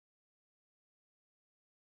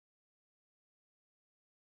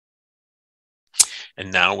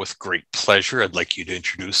And now, with great pleasure, I'd like you to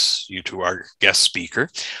introduce you to our guest speaker,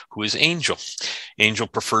 who is Angel. Angel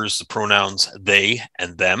prefers the pronouns they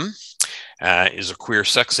and them, is a queer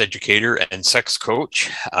sex educator and sex coach.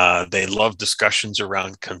 They love discussions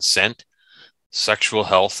around consent, sexual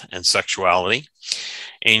health, and sexuality.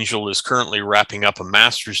 Angel is currently wrapping up a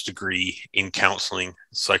master's degree in counseling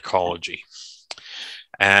psychology.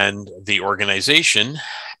 And the organization,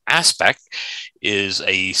 ASPECC, is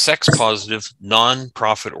a sex-positive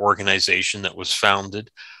nonprofit organization that was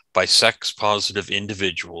founded by sex-positive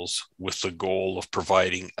individuals with the goal of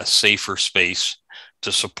providing a safer space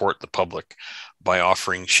to support the public by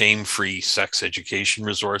offering shame-free sex education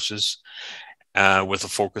resources with a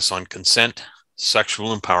focus on consent,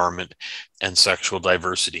 sexual empowerment, and sexual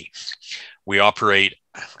diversity. They operate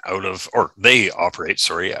out of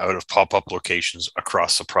pop-up locations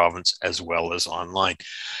across the province as well as online.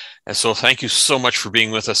 And so thank you so much for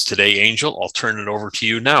being with us today, Angel. I'll turn it over to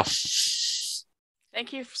you now.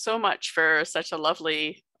 Thank you so much for such a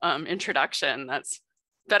lovely introduction. That's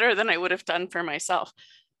better than I would have done for myself.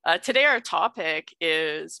 Today, our topic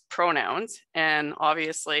is pronouns. And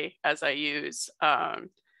obviously, as I use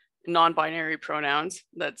non-binary pronouns,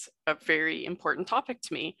 that's a very important topic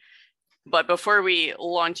to me. But before we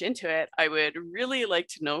launch into it, I would really like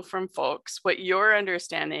to know from folks what your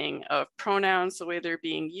understanding of pronouns, the way they're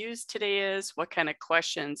being used today is, what kind of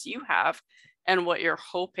questions you have, and what you're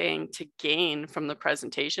hoping to gain from the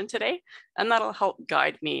presentation today. And that'll help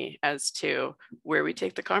guide me as to where we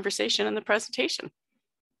take the conversation in the presentation.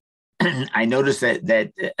 I noticed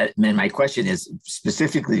that and my question is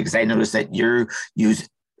specifically because I noticed that you use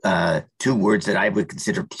two words that I would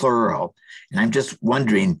consider plural. And I'm just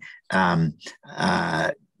wondering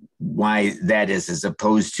why that is as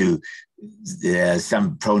opposed to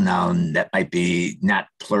some pronoun that might be not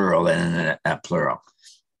plural and a plural.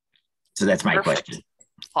 So that's my question.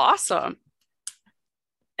 Awesome.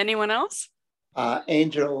 Anyone else?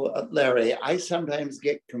 Angel, Larry, I sometimes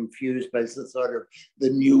get confused by the sort of the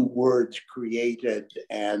new words created,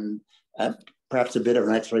 and perhaps a bit of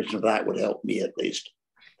an explanation of that would help me at least.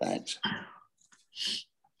 Thanks.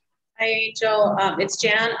 Hi, Angel. It's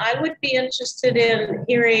Jan. I would be interested in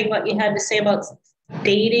hearing what you had to say about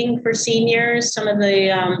dating for seniors, some of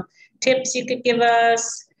the tips you could give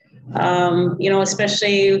us,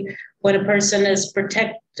 especially when a person is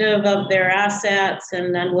protective of their assets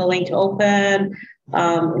and unwilling to open,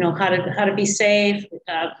 how to be safe.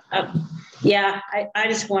 I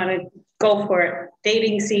just want to go for it.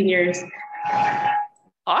 Dating seniors.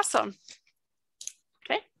 Awesome.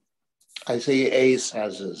 Okay. I see Ace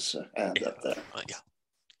has his hand up there. Yeah.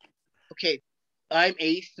 Okay, I'm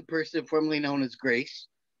Ace, the person formerly known as Grace.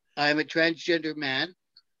 I'm a transgender man.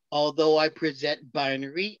 Although I present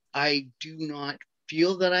binary, I do not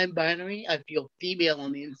feel that I'm binary. I feel female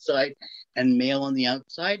on the inside and male on the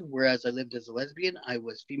outside, whereas I lived as a lesbian. I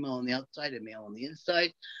was female on the outside and male on the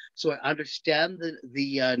inside. So I understand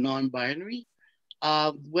the non-binary.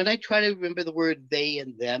 When I try to remember the word they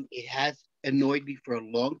and them, it has annoyed me for a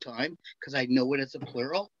long time because I know it as a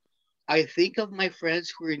plural. I think of my friends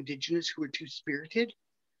who are Indigenous who are two-spirited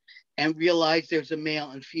and realize there's a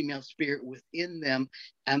male and female spirit within them,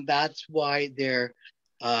 and that's why their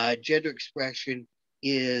gender expression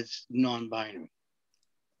is non-binary.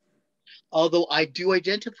 Although I do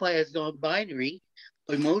identify as non-binary,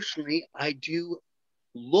 emotionally, I do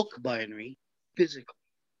look binary physically.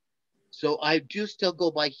 So I do still go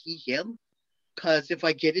by he, him, because if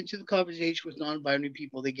I get into the conversation with non-binary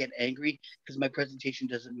people, they get angry because my presentation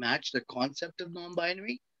doesn't match their concept of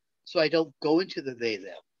non-binary. So I don't go into the they,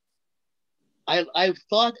 them. I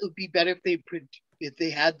thought it would be better if they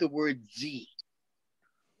had the word Z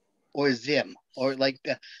or Zim, or like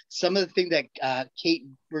some of the thing that Kate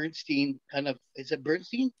Bernstein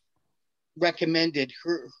Bernstein recommended.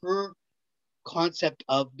 Her concept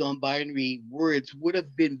of non-binary words would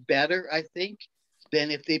have been better, I think, than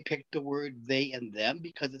if they picked the word they and them,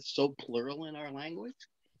 because it's so plural in our language.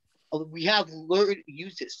 We have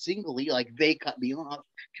used it singly, like they cut me off.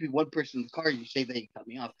 It could be one person in the car, you say they cut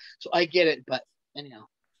me off. So I get it, but anyhow.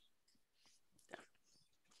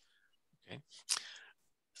 Okay.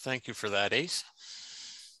 Thank you for that, Ace.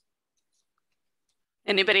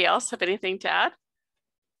 Anybody else have anything to add?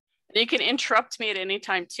 You can interrupt me at any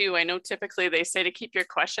time too. I know typically they say to keep your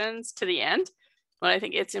questions to the end, but I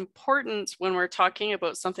think it's important when we're talking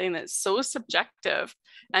about something that's so subjective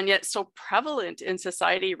and yet so prevalent in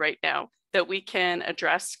society right now that we can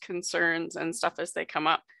address concerns and stuff as they come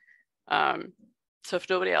up. So if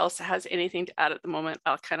nobody else has anything to add at the moment,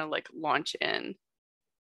 I'll kind of like launch in.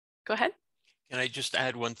 Go ahead. Can I just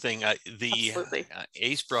add one thing? Absolutely.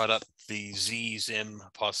 Ace brought up the Z-Zim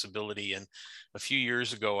possibility, and a few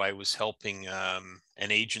years ago I was helping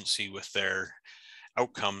an agency with their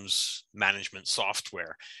outcomes management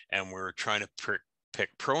software, and we were trying to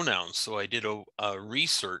pick pronouns. So I did a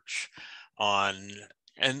research on,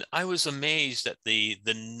 and I was amazed at the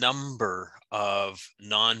number of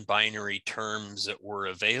non-binary terms that were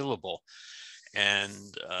available.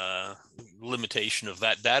 And limitation of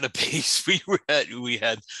that database, we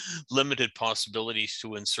had limited possibilities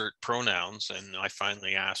to insert pronouns. And I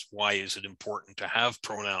finally asked, why is it important to have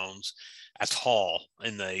pronouns at all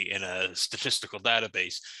in a statistical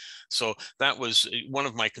database? So that was one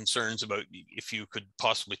of my concerns about if you could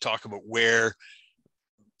possibly talk about where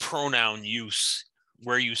pronoun use,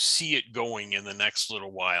 where you see it going in the next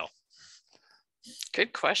little while.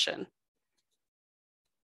 Good question.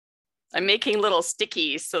 I'm making little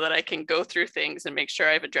stickies so that I can go through things and make sure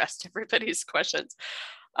I've addressed everybody's questions.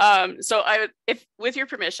 So if with your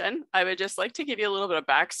permission, I would just like to give you a little bit of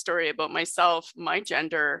backstory about myself, my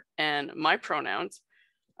gender, and my pronouns.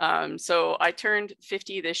 So I turned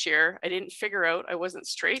 50 this year. I didn't figure out I wasn't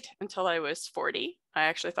straight until I was 40. I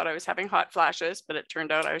actually thought I was having hot flashes, but it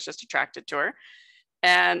turned out I was just attracted to her.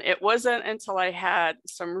 And it wasn't until I had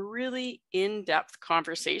some really in-depth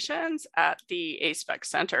conversations at the ASPECC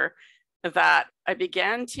Center that I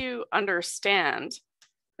began to understand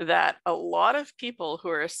that a lot of people who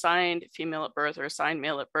are assigned female at birth or assigned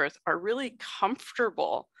male at birth are really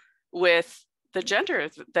comfortable with the gender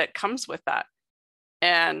that comes with that.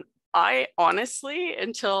 And I honestly,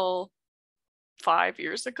 until 5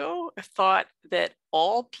 years ago, thought that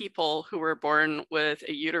all people who were born with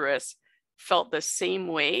a uterus felt the same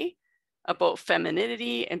way about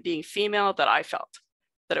femininity and being female that I felt.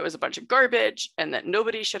 That it was a bunch of garbage and that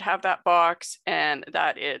nobody should have that box and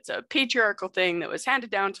that it's a patriarchal thing that was handed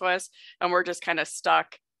down to us and we're just kind of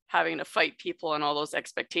stuck having to fight people and all those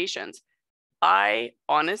expectations. I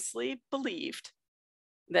honestly believed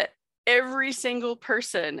that every single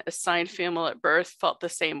person assigned female at birth felt the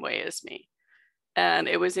same way as me. And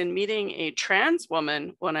it was in meeting a trans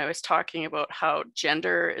woman when I was talking about how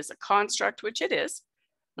gender is a construct, which it is,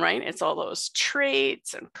 right? It's all those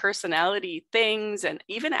traits and personality things and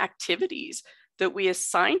even activities that we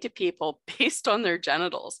assign to people based on their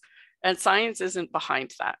genitals. And science isn't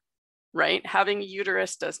behind that, right? Having a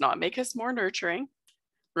uterus does not make us more nurturing,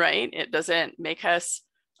 right? It doesn't make us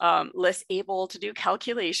less able to do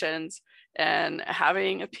calculations. And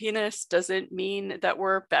having a penis doesn't mean that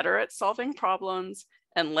we're better at solving problems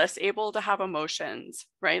and less able to have emotions,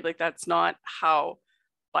 right? Like that's not how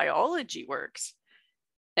biology works.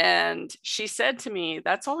 And she said to me,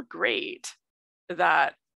 that's all great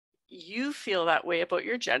that you feel that way about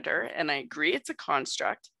your gender. And I agree it's a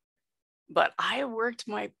construct, but I worked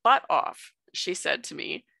my butt off, she said to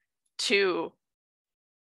me, to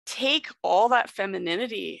take all that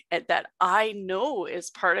femininity that I know is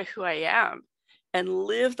part of who I am and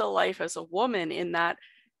live the life as a woman in that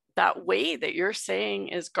way that you're saying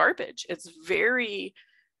is garbage. It's very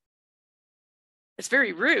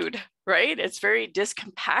rude, right? It's very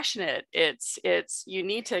discompassionate. It's you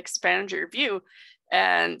need to expand your view.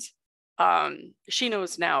 And she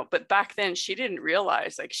knows now, but back then she didn't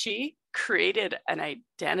realize, like she created an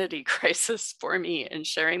identity crisis for me in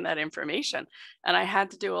sharing that information. And I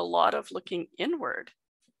had to do a lot of looking inward.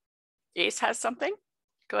 Ace has something?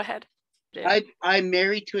 Go ahead. I'm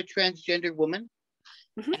married to a transgender woman.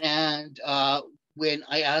 Mm-hmm. And when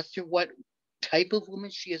I asked her what type of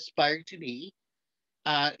woman she aspired to be,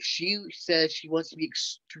 she says she wants to be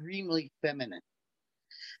extremely feminine.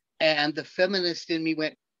 And the feminist in me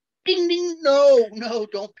went, ding, ding, no,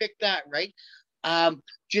 don't pick that, right?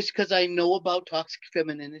 Just because I know about toxic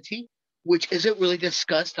femininity, which isn't really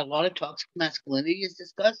discussed. A lot of toxic masculinity is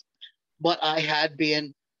discussed, but I had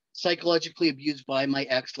been psychologically abused by my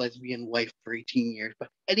ex-lesbian wife for 18 years. But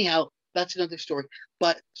anyhow, that's another story.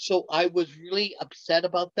 But so I was really upset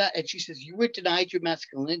about that. And she says, you were denied your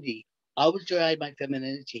masculinity. I was denied my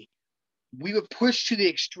femininity. We were pushed to the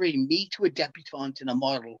extreme, me to a debutante and a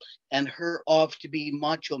model, and her off to be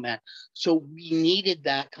macho man. So we needed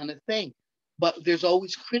that kind of thing. But there's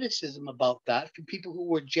always criticism about that from people who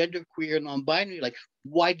were genderqueer and non-binary. Like,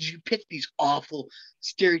 why did you pick these awful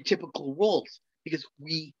stereotypical roles? Because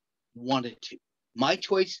we wanted to. My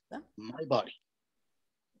choice, my body.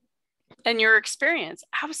 And your experience,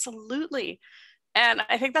 absolutely. And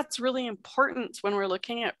I think that's really important when we're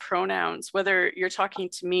looking at pronouns, whether you're talking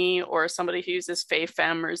to me or somebody who uses fey,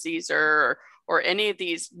 femme, or zezer, or any of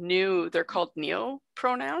these new, they're called neo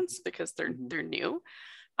pronouns because they're new,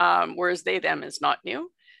 whereas they, them is not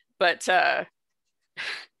new. But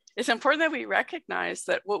it's important that we recognize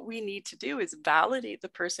that what we need to do is validate the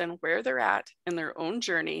person where they're at in their own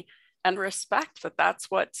journey and respect that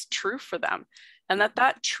that's what's true for them. And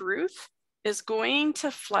that truth is going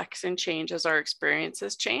to flex and change as our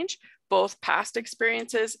experiences change, both past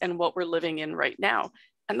experiences and what we're living in right now.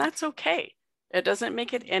 And that's okay. It doesn't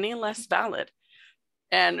make it any less valid.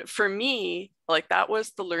 And for me, like that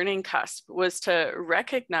was the learning cusp, was to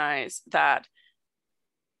recognize that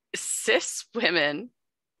cis women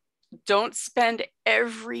don't spend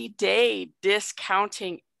every day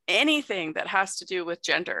discounting anything that has to do with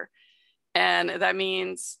gender. And that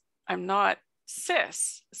means I'm not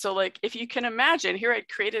cis. So like, if you can imagine, here I'd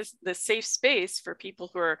created the safe space for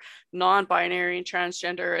people who are non-binary and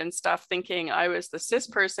transgender and stuff, thinking I was the cis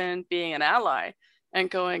person being an ally and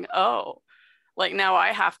going, oh, like now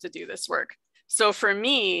I have to do this work. So for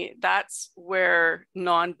me, that's where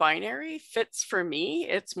non-binary fits for me.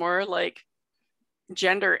 It's more like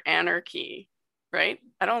gender anarchy, right?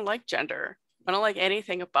 I don't like gender. I don't like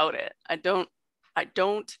anything about it. I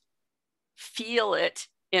don't feel it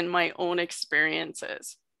in my own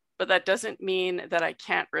experiences, but that doesn't mean that I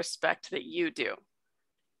can't respect that you do.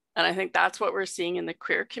 And I think that's what we're seeing in the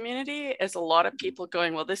queer community, is a lot of people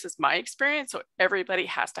going, well, this is my experience, so everybody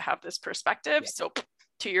has to have this perspective. So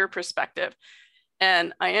to your perspective.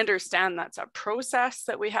 And I understand that's a process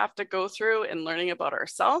that we have to go through in learning about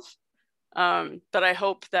ourselves. But I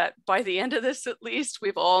hope that by the end of this, at least,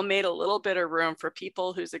 we've all made a little bit of room for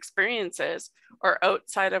people whose experiences are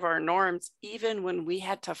outside of our norms, even when we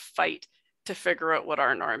had to fight to figure out what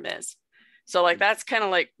our norm is. So like, that's kind of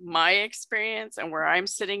like my experience and where I'm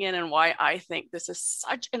sitting in, and why I think this is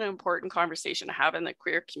such an important conversation to have in the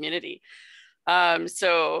queer community.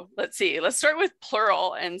 So let's see, let's start with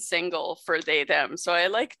plural and single for they, them. So I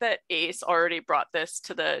like that Ace already brought this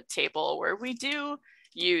to the table, where we do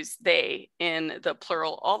use they in the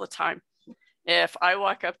plural all the time. If I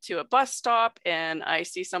walk up to a bus stop and I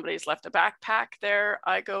see somebody's left a backpack there,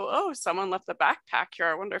 I go, oh, someone left the backpack here.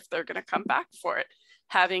 I wonder if they're going to come back for it.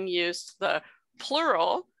 Having used the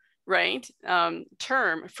plural, right,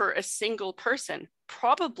 term for a single person,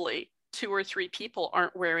 probably 2 or 3 people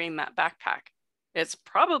aren't wearing that backpack. It's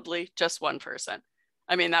probably just one person.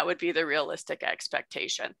 I mean, that would be the realistic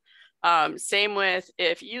expectation. Same with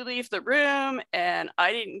if you leave the room and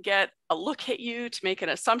I didn't get a look at you to make an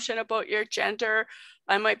assumption about your gender,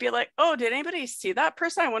 I might be like, oh, did anybody see that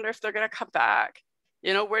person? I wonder if they're going to come back.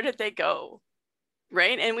 You know, where did they go?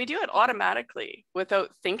 Right? And we do it automatically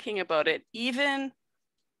without thinking about it, even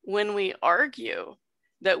when we argue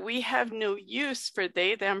that we have no use for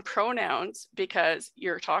they, them pronouns because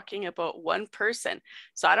you're talking about one person.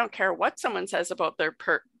 So I don't care what someone says about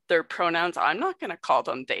their pronouns. I'm not going to call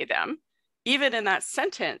them they, them. Even in that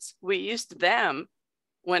sentence, we used them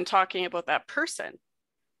when talking about that person.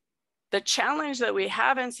 The challenge that we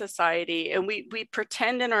have in society, and we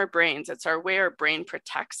pretend in our brains, it's our way our brain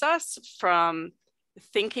protects us from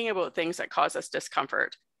thinking about things that cause us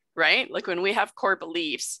discomfort, right? Like when we have core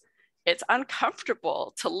beliefs, it's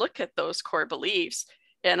uncomfortable to look at those core beliefs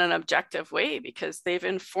in an objective way because they've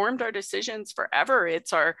informed our decisions forever.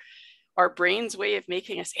 It's our brain's way of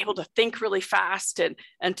making us able to think really fast and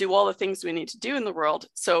do all the things we need to do in the world.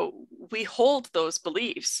 So we hold those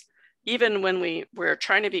beliefs, even when we're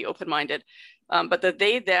trying to be open-minded. But the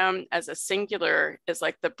they, them as a singular is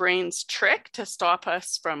like the brain's trick to stop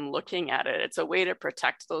us from looking at it. It's a way to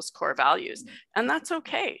protect those core values. And that's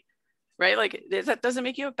okay, right? Like that doesn't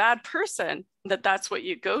make you a bad person, that's what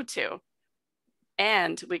you go to.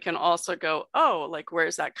 And we can also go, oh, like,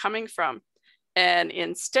 where's that coming from? And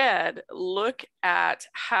instead look at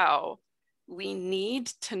how we need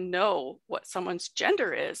to know what someone's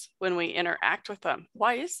gender is when we interact with them.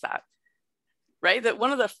 Why is that? Right? That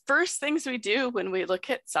one of the first things we do when we look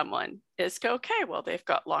at someone is go, okay, well, they've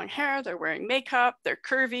got long hair, they're wearing makeup, they're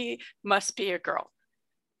curvy, must be a girl,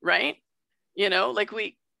 right? You know, like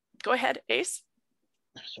go ahead, Ace.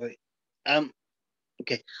 Sorry.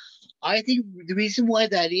 Okay. I think the reason why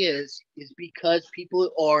that is because people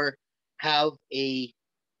have a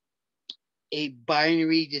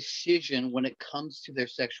binary decision when it comes to their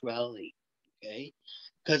sexuality, okay?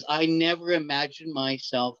 Because I never imagined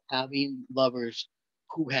myself having lovers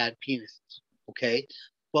who had penises, okay?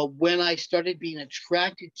 But when I started being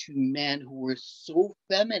attracted to men who were so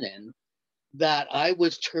feminine that I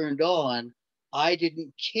was turned on, I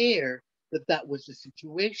didn't care that was the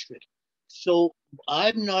situation. So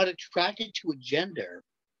I'm not attracted to a gender.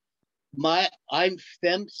 I'm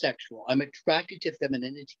femsexual. I'm attracted to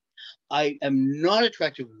femininity. I am not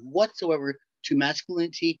attracted whatsoever to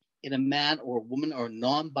masculinity in a man or a woman or a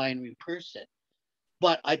non-binary person.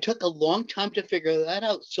 But I took a long time to figure that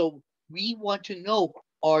out. So we want to know,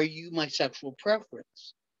 are you my sexual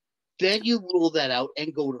preference? Then you rule that out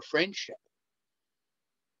and go to friendship.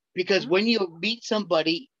 Because when you meet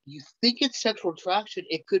somebody, you think it's sexual attraction.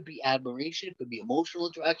 It could be admiration, it could be emotional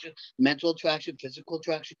attraction, mental attraction, physical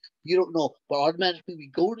attraction. You don't know. But automatically we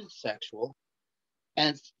go to sexual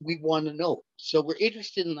and we want to know. So we're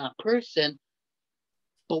interested in that person,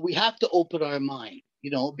 but we have to open our mind,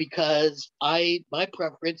 because my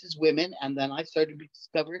preference is women, and then I started to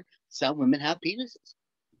discover some women have penises.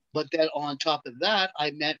 But then on top of that,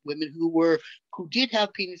 I met women who did have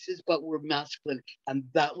penises but were masculine, and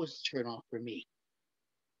that was the turn off for me,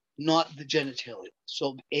 not the genitalia.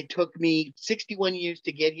 So it took me 61 years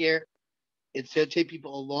to get here. It's going to take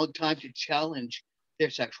people a long time to challenge their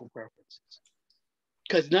sexual preferences.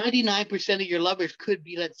 Because 99% of your lovers could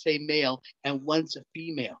be, let's say, male, and one's a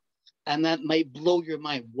female. And that might blow your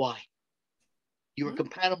mind. Why? You were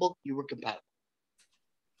compatible, you were compatible.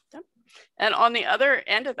 Yep. And on the other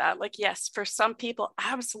end of that, like, yes, for some people,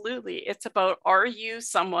 absolutely. It's about, are you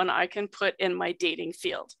someone I can put in my dating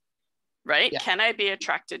field, right? Yeah. Can I be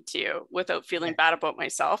attracted to you without feeling bad about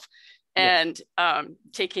myself? And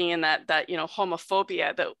taking in that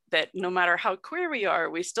homophobia, that no matter how queer we are,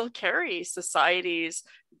 we still carry society's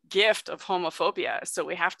gift of homophobia. So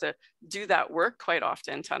we have to do that work quite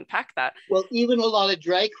often to unpack that. Well, even a lot of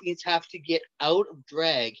drag queens have to get out of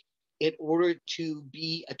drag in order to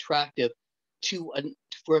be attractive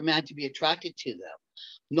for a man to be attracted to them.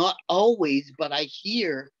 Not always, but I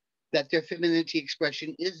hear that their femininity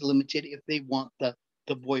expression is limited if they want the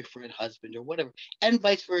boyfriend, husband, or whatever, and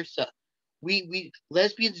vice versa. We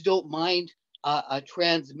lesbians don't mind a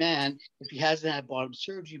trans man if he hasn't had bottom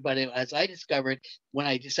surgery, but as I discovered when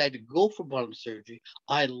I decided to go for bottom surgery,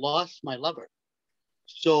 I lost my lover.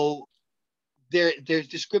 So there's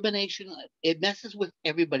discrimination. It messes with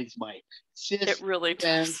everybody's mind. Cis, it really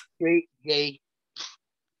trans, does. Straight, gay.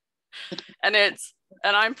 And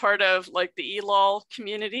I'm part of like the ELOL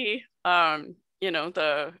community. And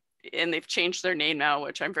they've changed their name now,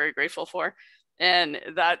 which I'm very grateful for. And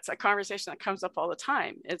that's a conversation that comes up all the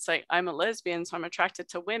time. It's like, I'm a lesbian, so I'm attracted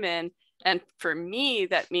to women. And for me,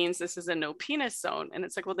 that means this is a no penis zone. And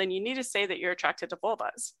it's like, well, then you need to say that you're attracted to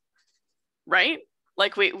vulvas, right?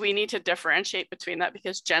 Like we need to differentiate between that,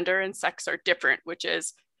 because gender and sex are different, which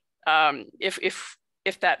is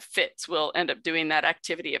if that fits, we'll end up doing that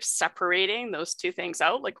activity of separating those two things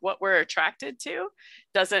out. Like what we're attracted to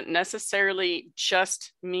doesn't necessarily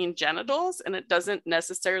just mean genitals, and it doesn't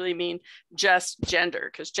necessarily mean just gender,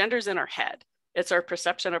 because gender's in our head. It's our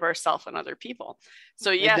perception of ourselves and other people. So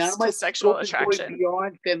yes, to sexual attraction.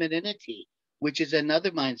 Beyond femininity, which is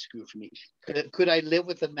another mind screw for me. Could I live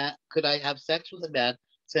with a man? Could I have sex with a man,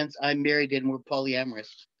 since I'm married and we're polyamorous,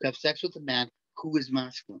 to have sex with a man who is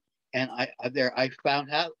masculine? And I found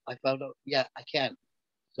out, yeah, I can.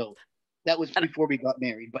 So that was before we got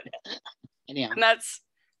married, but anyhow.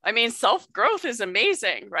 And self-growth is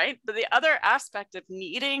amazing, right? But the other aspect of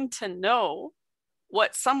needing to know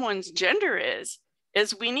what someone's gender is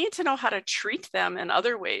we need to know how to treat them in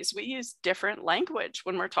other ways. We use different language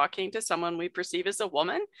when we're talking to someone we perceive as a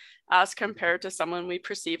woman as compared to someone we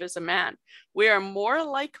perceive as a man. We are more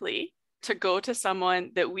likely to go to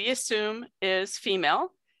someone that we assume is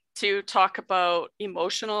female to talk about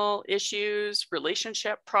emotional issues,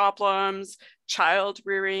 relationship problems, child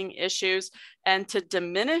rearing issues, and to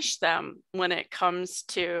diminish them when it comes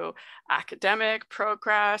to academic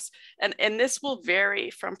progress. And this will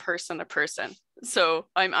vary from person to person. So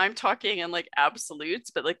I'm talking in like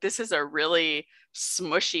absolutes, but like this is a really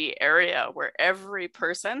smushy area where every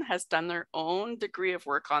person has done their own degree of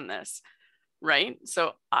work on this, right?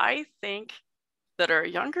 So I think that our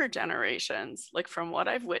younger generations, like from what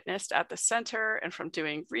I've witnessed at the center and from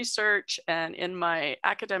doing research and in my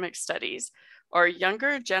academic studies, our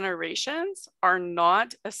younger generations are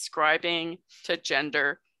not ascribing to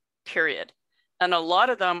gender, period. And a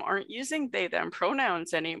lot of them aren't using they, them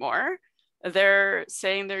pronouns anymore. They're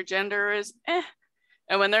saying their gender is eh.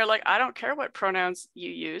 And when they're like, I don't care what pronouns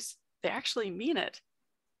you use, they actually mean it.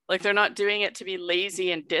 Like they're not doing it to be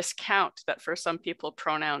lazy and discount that for some people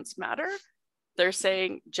pronouns matter. They're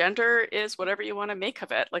saying gender is whatever you want to make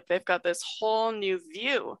of it. Like they've got this whole new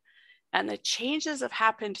view. And the changes have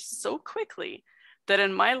happened so quickly that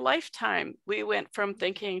in my lifetime, we went from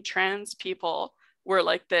thinking trans people were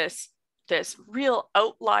like this real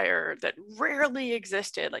outlier that rarely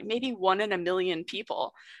existed, like maybe 1 in a million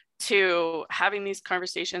people, to having these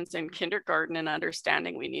conversations in kindergarten and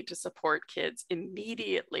understanding we need to support kids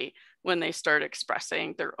immediately when they start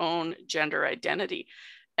expressing their own gender identity.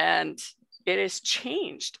 And it has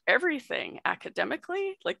changed everything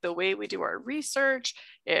academically, like the way we do our research.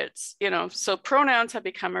 It's, you know, so pronouns have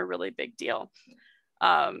become a really big deal.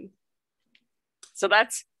 So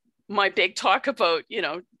that's my big talk about, you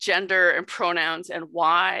know, gender and pronouns and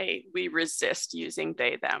why we resist using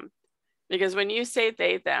they, them. Because when you say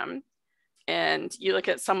they, them, and you look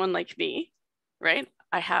at someone like me, right?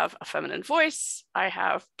 I have a feminine voice. I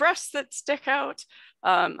have breasts that stick out.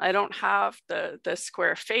 I don't have the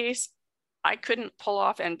square face. I couldn't pull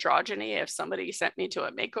off androgyny if somebody sent me to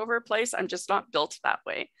a makeover place. I'm just not built that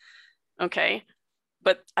way. Okay.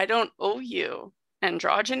 But I don't owe you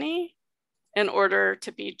androgyny in order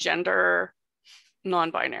to be gender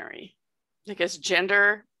non-binary, because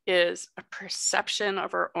gender is a perception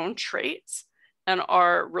of our own traits and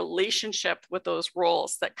our relationship with those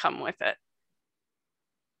roles that come with it.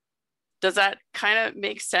 Does that kind of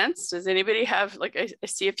make sense? Does anybody have, like, I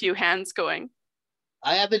see a few hands going.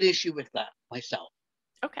 I have an issue with that myself.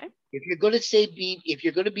 Okay. If you're going to say if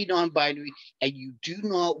you're going to be non-binary and you do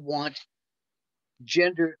not want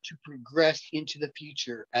gender to progress into the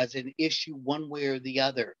future as an issue one way or the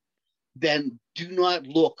other, then do not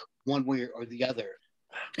look one way or the other.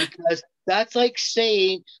 Because that's like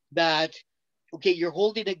saying that, okay, you're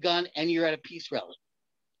holding a gun and you're at a peace rally.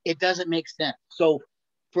 It doesn't make sense. So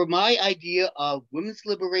for my idea of women's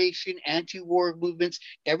liberation, anti-war movements,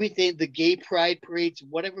 everything, the gay pride parades,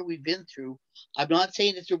 whatever we've been through, I'm not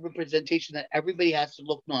saying it's a representation that everybody has to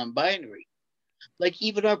look non-binary. Like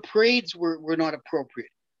even our parades were not appropriate.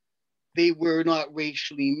 They were not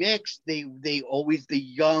racially mixed. They always, the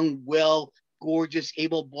young, well, gorgeous,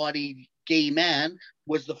 able-bodied gay man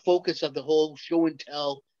was the focus of the whole show and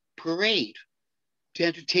tell parade to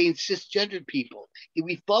entertain cisgendered people.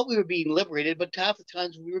 We thought we were being liberated, but half the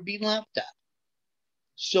times we were being laughed at.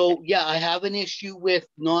 So yeah, I have an issue with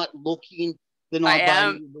not looking the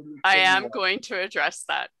non-binary. I am going to address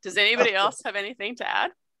that. Does anybody else have anything to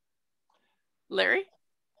add? Larry?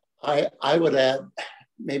 I would add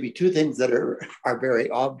maybe two things that are very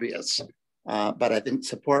obvious, but I think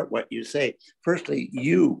support what you say. Firstly,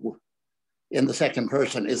 you in the second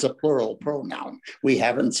person is a plural pronoun. We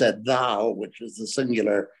haven't said thou, which is the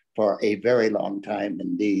singular, for a very long time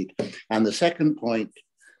indeed. And the second point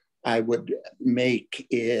I would make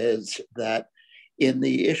is that in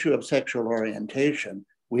the issue of sexual orientation,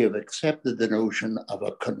 we have accepted the notion of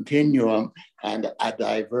a continuum and a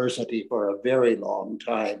diversity for a very long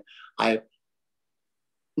time. I'm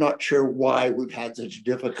not sure why we've had such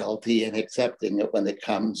difficulty in accepting it when it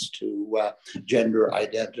comes to gender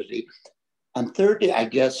identity. And thirdly, I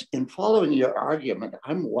guess in following your argument,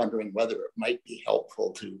 I'm wondering whether it might be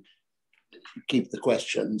helpful to keep the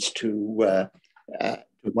questions to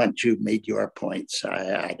once you've made your points.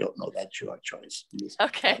 I don't know, that's your choice.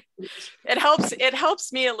 Okay, it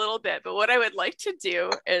helps me a little bit, but what I would like to do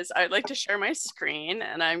is I'd like to share my screen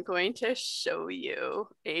and I'm going to show you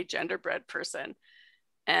a genderbread person.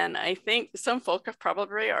 And I think some folk have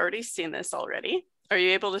probably already seen this already. Are you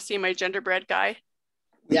able to see my genderbread guy?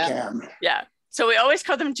 Yeah. Yeah. So we always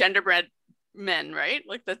call them genderbread men, right?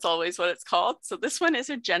 Like that's always what it's called. So this one is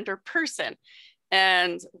a gender person.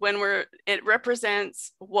 And when it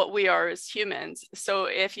represents what we are as humans. So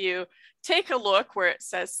if you take a look where it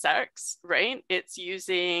says sex, right? It's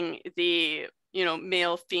using the, you know,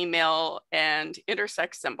 male, female, and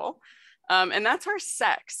intersex symbol. And that's our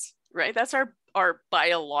sex, right? That's our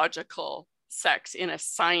biological sex in a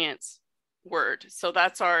science word. So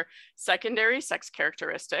that's our secondary sex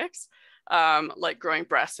characteristics, like growing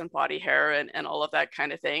breasts and body hair and all of that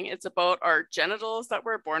kind of thing. It's about our genitals that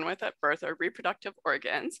we're born with at birth, our reproductive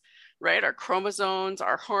organs, right? Our chromosomes,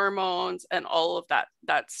 our hormones, and all of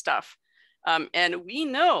that stuff. And we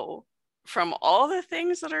know from all the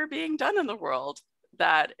things that are being done in the world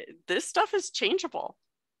that this stuff is changeable.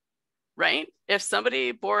 Right? If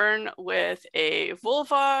somebody born with a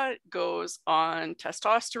vulva goes on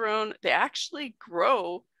testosterone, they actually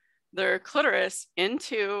grow their clitoris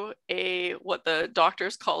into what the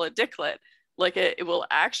doctors call a dicklet. Like it will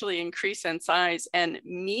actually increase in size and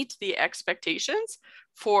meet the expectations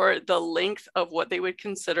for the length of what they would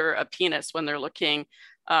consider a penis when they're looking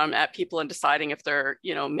at people and deciding if they're,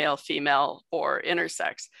 you know, male, female, or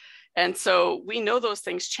intersex. And so we know those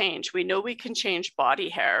things change. We know we can change body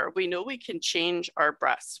hair. We know we can change our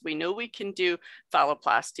breasts. We know we can do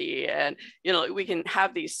phalloplasty, and, you know, we can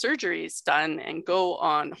have these surgeries done and go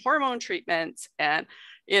on hormone treatments. And,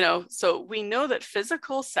 you know, so we know that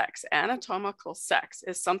physical sex, anatomical sex,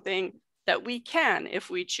 is something that we can, if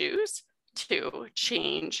we choose to,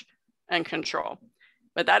 change and control.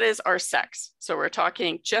 But that is our sex. So we're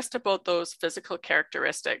talking just about those physical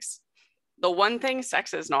characteristics. The one thing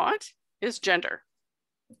sex is not is gender.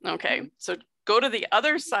 Okay, so go to the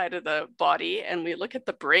other side of the body and we look at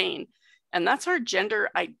the brain, and that's our gender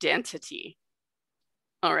identity.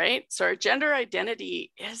 All right, so our gender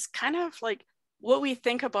identity is kind of like what we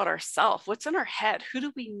think about ourselves, what's in our head, who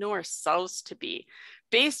do we know ourselves to be,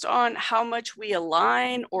 based on how much we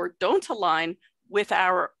align or don't align with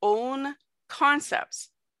our own concepts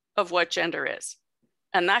of what gender is.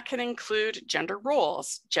 And that can include gender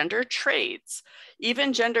roles, gender traits,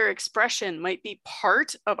 even gender expression might be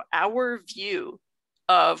part of our view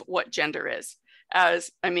of what gender is.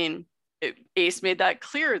 As, I mean, ACE made that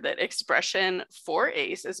clear that expression for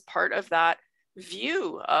ACE is part of that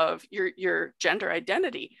view of your gender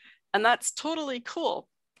identity. And that's totally cool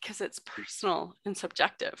because it's personal and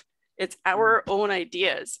subjective. It's our own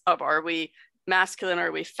ideas of, are we masculine,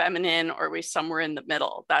 are we feminine, or are we somewhere in the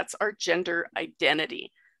middle? That's our gender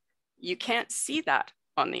identity. You can't see that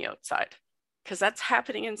on the outside because that's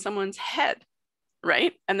happening in someone's head,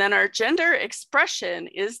 right? And then our gender expression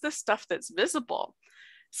is the stuff that's visible.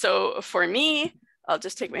 So for me, I'll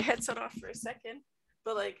just take my headset off for a second,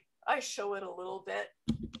 but like I show it a little bit,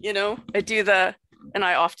 you know, I do and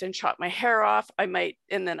I often chop my hair off. And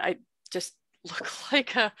then I just look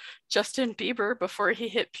like a Justin Bieber before he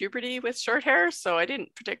hit puberty with short hair. So I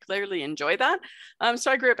didn't particularly enjoy that.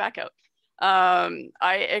 So I grew it back out.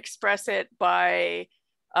 I express it by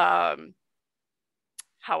how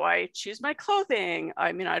I choose my clothing.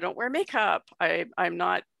 I mean, I don't wear makeup. I'm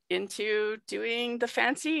not into doing the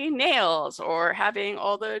fancy nails or having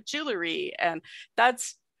all the jewelry, and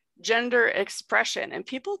that's gender expression, and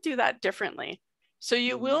people do that differently. So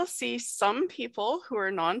you will see some people who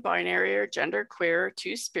are non-binary or genderqueer,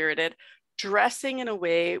 two-spirited, dressing in a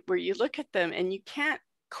way where you look at them and you can't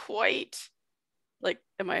quite, like,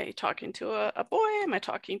 am I talking to a boy? Am I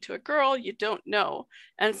talking to a girl? You don't know.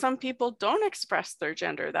 And some people don't express their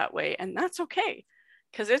gender that way, and that's okay,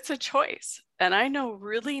 because it's a choice. And I know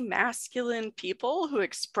really masculine people who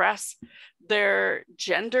express their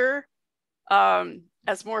gender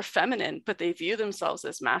as more feminine, but they view themselves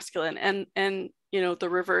as masculine. And you know, the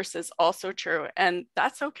reverse is also true. And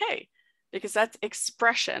that's okay, because that's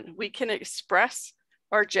expression. We can express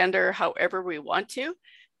our gender however we want to,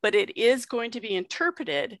 but it is going to be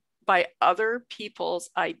interpreted by other people's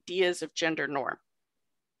ideas of gender norm,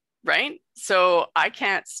 right? So I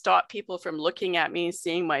can't stop people from looking at me,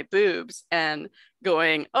 seeing my boobs and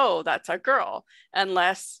going, oh, that's a girl,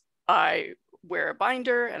 unless I wear a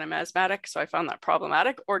binder and I'm asthmatic, so I found that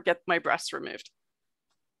problematic, or get my breasts removed,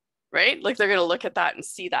 right? Like they're going to look at that and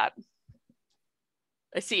see that.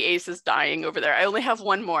 I see Ace is dying over there. I only have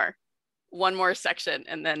one more section,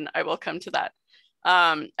 and then I will come to that.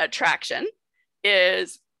 Attraction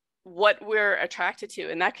is what we're attracted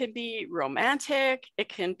to, and that can be romantic, it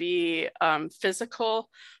can be physical,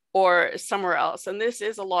 or somewhere else. And this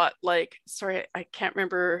is a lot like, sorry, I can't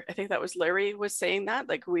remember, I think that was Larry was saying that,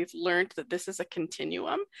 like we've learned that this is a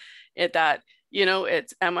continuum, that, you know,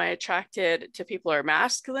 it's, am I attracted to people who are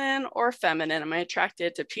masculine or feminine? Am I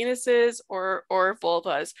attracted to penises or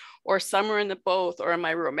vulvas, or somewhere in the both? Or am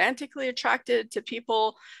I romantically attracted to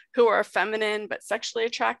people who are feminine but sexually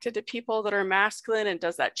attracted to people that are masculine? And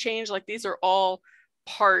does that change? Like these are all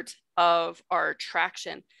part of our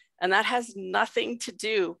attraction. And that has nothing to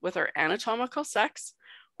do with our anatomical sex,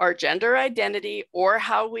 our gender identity, or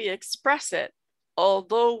how we express it.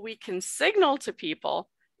 Although we can signal to people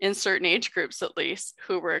in certain age groups, at least,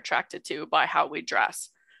 who we're attracted to by how we dress,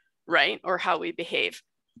 right? Or how we behave.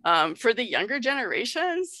 For the younger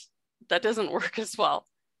generations, that doesn't work as well,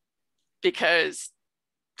 because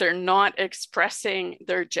they're not expressing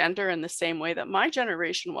their gender in the same way that my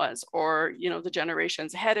generation was, or, you know, the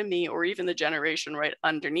generations ahead of me, or even the generation right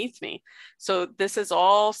underneath me. So this is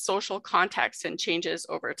all social context and changes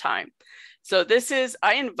over time. So this is,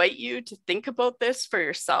 I invite you to think about this for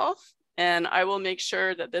yourself, and I will make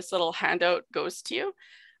sure that this little handout goes to you,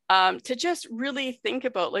 to just really think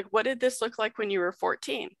about, like, what did this look like when you were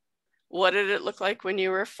 14? What did it look like when you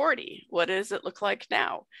were 40? What does it look like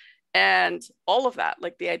now? And all of that,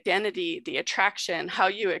 like the identity, the attraction, how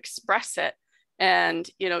you express it, and,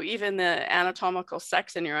 you know, even the anatomical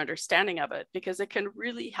sex and your understanding of it, because it can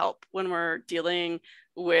really help when we're dealing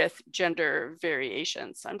with gender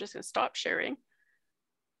variations. I'm just going to stop sharing.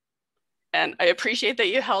 And I appreciate that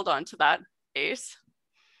you held on to that, Ace.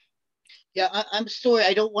 Yeah, I'm sorry.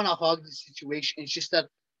 I don't want to hog the situation. It's just that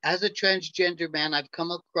as a transgender man, I've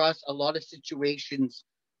come across a lot of situations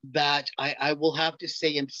that I will have to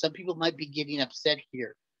say, and some people might be getting upset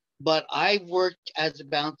here, but I worked as a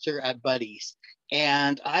bouncer at Buddy's,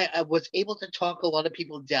 and I was able to talk a lot of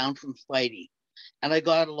people down from fighting. and I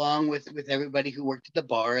got along with everybody who worked at the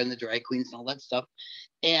bar and the drag queens and all that stuff.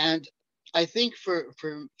 And I think for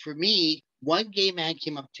me, one gay man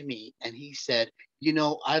came up to me and he said, you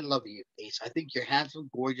know, I love you, Ace. I think you're handsome,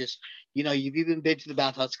 gorgeous. You know, you've even been to the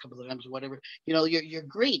bathhouse a couple of times or whatever. You know, you're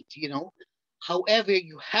great, you know. However,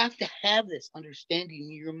 you have to have this understanding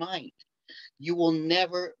in your mind. You will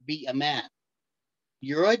never be a man.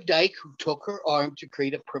 You're a dyke who took her arm to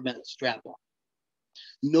create a permanent strap-on.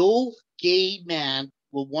 No gay man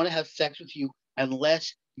will want to have sex with you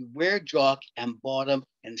unless you wear jock and bottom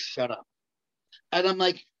and shut up. And I'm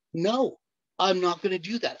like, no, I'm not going to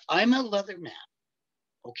do that. I'm a leather man,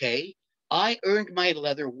 okay? I earned my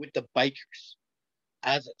leather with the bikers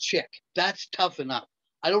as a chick. That's tough enough.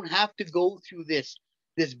 I don't have to go through this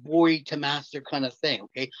boy to master kind of thing,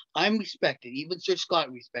 okay? I'm respected. Even Sir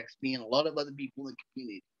Scott respects me and a lot of other people in the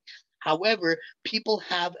community. However, people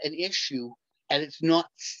have an issue and it's not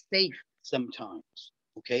safe sometimes,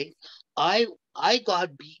 okay? I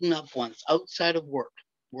got beaten up once outside of work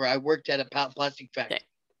where I worked at a plastic factory. Okay.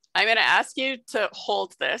 I'm going to ask you to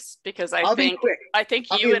hold this because I think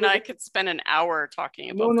I'll you and I could spend an hour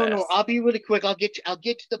talking about this. No. I'll be really quick. I'll get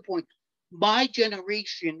to the point. My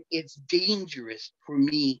generation, it's dangerous for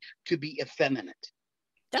me to be effeminate.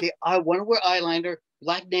 Yeah. Okay, I want to wear eyeliner,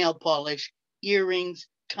 black nail polish, earrings,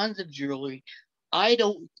 tons of jewelry. I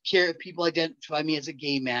don't care if people identify me as a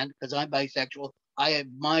gay man because I'm bisexual. I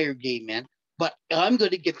admire gay men, but I'm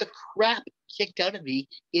going to get the crap kicked out of me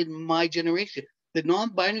in my generation. The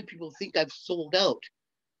non-binary people think I've sold out.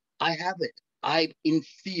 I haven't. I'm in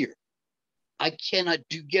fear. I cannot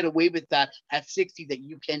get away with that at 60 that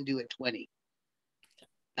you can do at 20.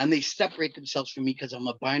 And they separate themselves from me because I'm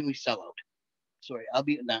a binary sellout. Sorry, I'll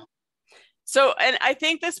be it now. So, and I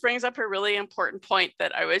think this brings up a really important point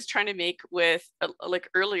that I was trying to make with like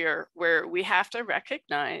earlier, where we have to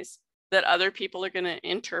recognize that other people are going to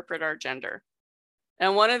interpret our gender.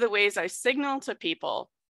 And one of the ways I signal to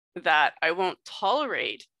people that I won't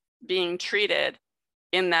tolerate being treated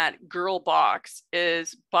in that girl box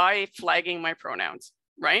is by flagging my pronouns,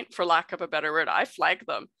 right? For lack of a better word, I flag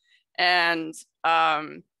them. And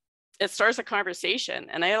it starts a conversation.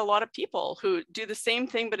 And I had a lot of people who do the same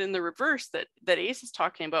thing, but in the reverse that Ace is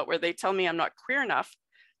talking about, where they tell me I'm not queer enough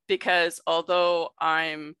because although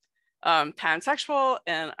I'm pansexual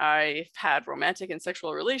and I've had romantic and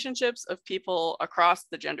sexual relationships of people across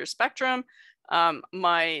the gender spectrum,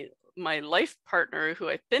 my life partner who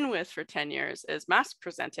I've been with for 10 years is masc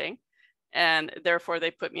presenting, and therefore they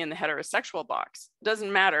put me in the heterosexual box.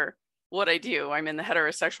 Doesn't matter what I do, I'm in the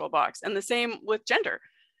heterosexual box. And the same with gender,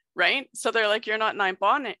 right? So they're like, you're not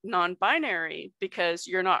non-binary because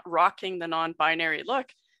you're not rocking the non-binary look.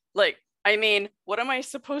 Like, I mean, what am I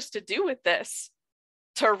supposed to do with this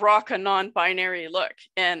to rock a non-binary look?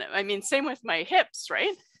 And I mean, same with my hips,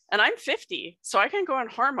 right? And I'm 50, so I can go on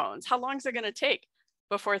hormones. How long is it going to take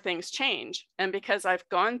before things change? And because I've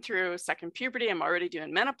gone through second puberty, I'm already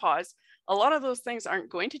doing menopause, a lot of those things aren't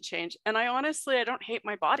going to change. And I don't hate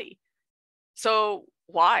my body. So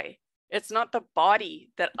why? It's not the body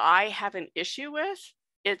that I have an issue with,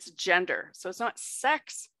 it's gender. So it's not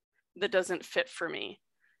sex that doesn't fit for me,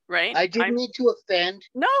 right? I didn't mean to offend.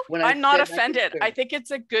 No, I'm not offended. I think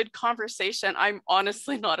it's a good conversation. I'm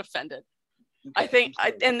honestly not offended. Okay, I think,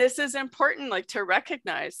 and this is important, like to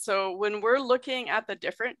recognize. So when we're looking at the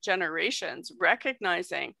different generations,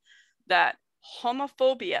 recognizing that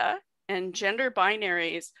homophobia and gender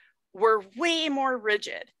binaries were way more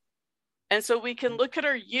rigid. And so we can look at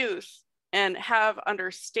our youth and have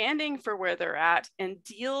understanding for where they're at and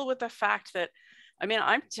deal with the fact that, I mean,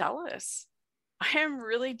 I'm jealous. I am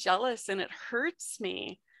really jealous, and it hurts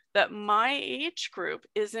me that my age group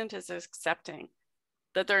isn't as accepting,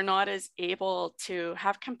 that they're not as able to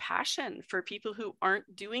have compassion for people who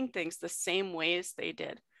aren't doing things the same ways they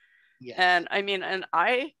did. Yes. And I mean, and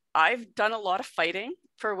I've done a lot of fighting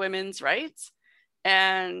for women's rights,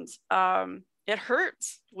 and it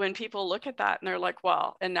hurts when people look at that and they're like,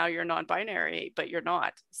 well, and now you're non-binary, but you're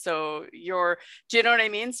not. So do you know what I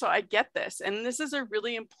mean? So I get this. And this is a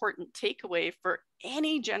really important takeaway for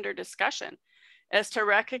any gender discussion, is to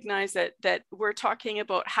recognize that we're talking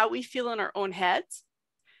about how we feel in our own heads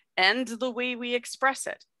and the way we express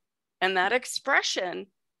it. And that expression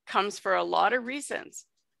comes for a lot of reasons,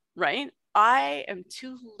 right? I am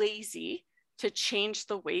too lazy to change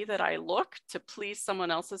the way that I look to please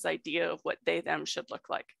someone else's idea of what they, them should look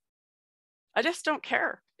like. I just don't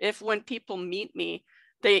care if when people meet me,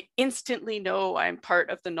 they instantly know I'm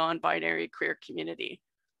part of the non-binary queer community.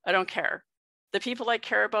 I don't care. The people I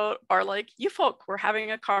care about are like you folk. We're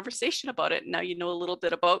having a conversation about it. Now you know a little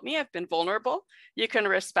bit about me. I've been vulnerable. You can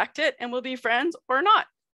respect it and we'll be friends or not.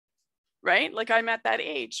 Right? Like I'm at that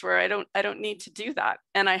age where I don't need to do that.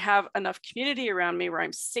 And I have enough community around me where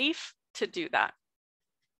I'm safe to do that.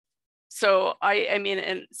 So I mean,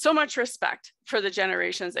 and so much respect for the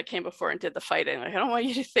generations that came before and did the fighting. Like, I don't want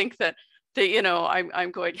you to think that you know,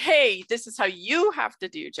 I'm going, hey, this is how you have to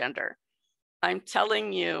do gender. I'm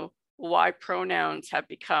telling you why pronouns have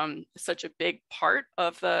become such a big part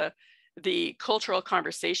of the cultural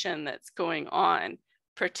conversation that's going on,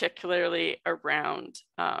 particularly around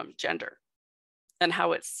gender and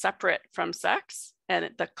how it's separate from sex,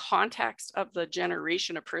 and the context of the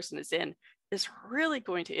generation a person is in is really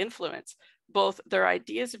going to influence both their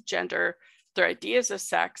ideas of gender, their ideas of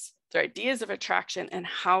sex, their ideas of attraction, and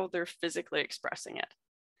how they're physically expressing it.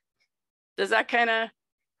 Does that kind of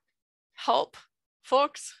help,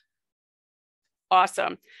 folks?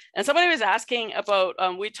 Awesome. And somebody was asking about,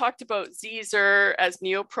 we talked about ze, zer as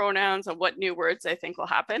neopronouns and what new words I think will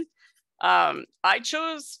happen. I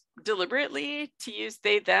chose deliberately to use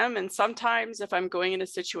they, them. And sometimes if I'm going into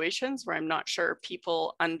situations where I'm not sure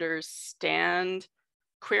people understand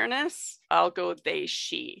queerness, I'll go they,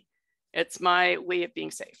 she. It's my way of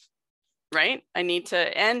being safe, right? I need to,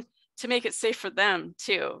 and to make it safe for them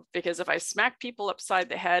too, because if I smack people upside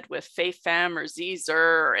the head with fey, femme, or ze,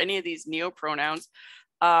 zer, or any of these neopronouns,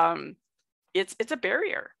 it's a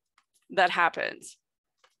barrier that happens,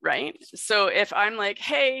 right? So if I'm like,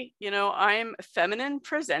 hey, you know, I'm feminine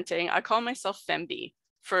presenting, I call myself femmeby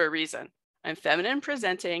for a reason. I'm feminine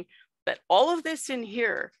presenting, but all of this in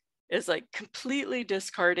here is like completely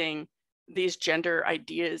discarding these gender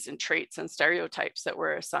ideas and traits and stereotypes that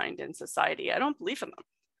were assigned in society. I don't believe in them.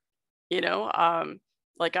 You know,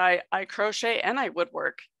 like I crochet and I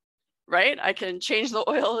woodwork, right? I can change the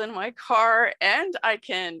oil in my car and I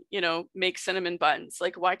can, you know, make cinnamon buns.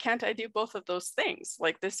 Like, why can't I do both of those things?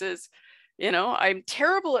 Like, this is, you know, I'm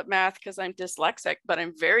terrible at math because I'm dyslexic, but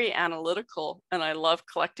I'm very analytical and I love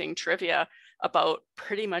collecting trivia about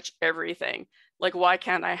pretty much everything. Like, why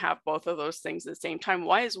can't I have both of those things at the same time?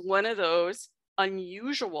 Why is one of those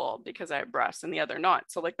unusual because I have breasts and the other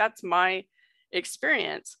not? So like, that's my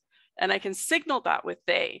experience. And I can signal that with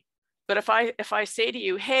they. But if I say to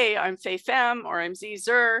you, hey, I'm fey femme or I'm ze,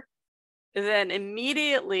 zer, then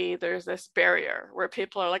immediately there's this barrier where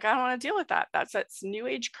people are like, I don't want to deal with that. That's new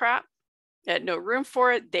age crap. I had no room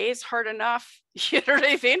for it. Day's hard enough. You know what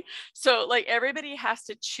I mean? So like everybody has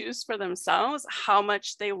to choose for themselves how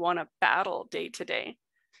much they want to battle day to day,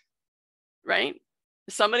 right?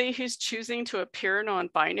 Somebody who's choosing to appear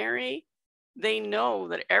non-binary, they know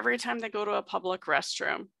that every time they go to a public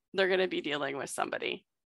restroom, they're going to be dealing with somebody,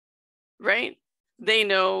 right? They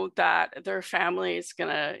know that their family is going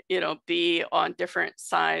to, you know, be on different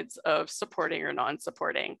sides of supporting or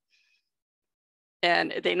non-supporting.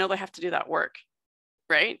 And they know they have to do that work,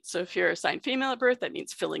 right? So if you're assigned female at birth, that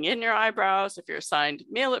means filling in your eyebrows. If you're assigned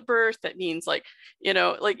male at birth, that means like, you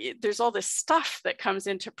know, like there's all this stuff that comes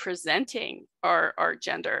into presenting our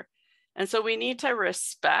gender. And so we need to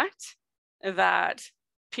respect that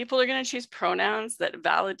people are going to choose pronouns that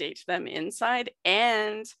validate them inside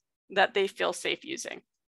and that they feel safe using.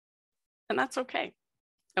 And that's okay.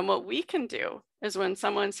 And what we can do is when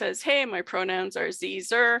someone says, hey, my pronouns are ze,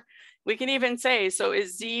 zer, we can even say, so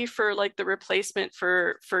is ze for like the replacement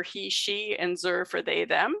for he, she, and zer for they,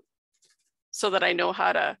 them, so that I know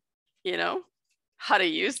how to, you know, how to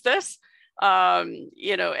use this,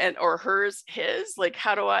 you know, and or hers, his, like,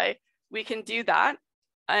 how do we can do that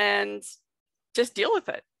and just deal with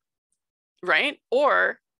it, right?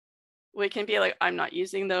 Or we can be like, I'm not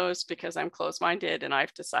using those because I'm closed-minded and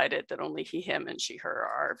I've decided that only he, him, and she, her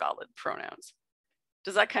are valid pronouns.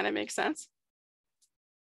 Does that kind of make sense?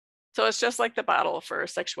 So it's just like the battle for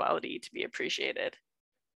sexuality to be appreciated.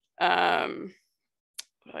 What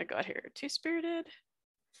do I got here? Two-spirited.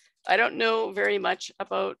 I don't know very much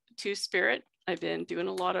about two-spirit. I've been doing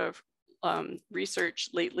a lot of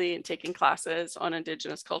research lately and taking classes on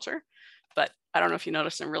Indigenous culture, but I don't know if you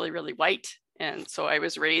noticed, I'm really, really white. And so I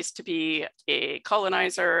was raised to be a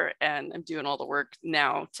colonizer, and I'm doing all the work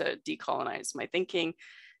now to decolonize my thinking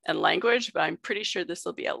and language, but I'm pretty sure this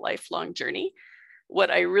will be a lifelong journey. What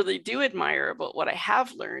I really do admire about what I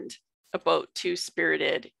have learned about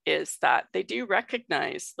two-spirited is that they do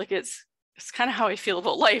recognize, like it's kind of how I feel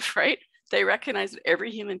about life, right? They recognize that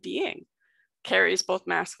every human being carries both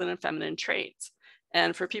masculine and feminine traits.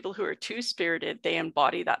 And for people who are two-spirited, they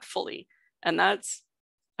embody that fully. And that's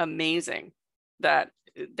amazing that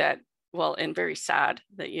well, and very sad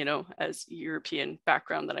that, you know, as European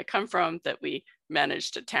background that I come from, that we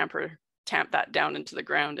managed to tamper tamp that down into the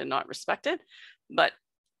ground and not respect it. But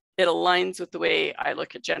it aligns with the way I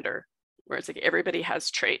look at gender, where it's like everybody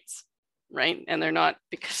has traits, right? And they're not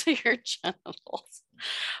because of your genitals.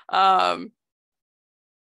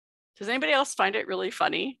 Does anybody else find it really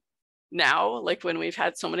funny now, like when we've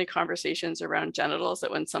had so many conversations around genitals,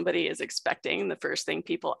 that when somebody is expecting, the first thing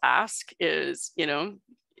people ask is, you know,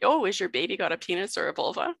 oh, is your baby got a penis or a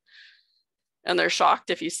vulva? And they're shocked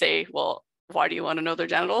if you say, well, why do you want to know their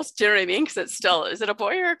genitals? Do you know what I mean? Because it's still, is it a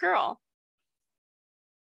boy or a girl?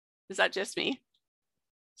 Is that just me?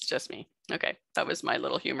 It's just me. Okay, that was my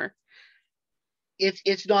little humor.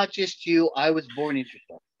 It's not just you. I was born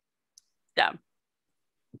intersex. Yeah.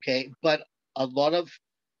 Okay, but a lot of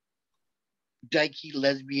dykey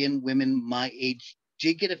lesbian women my age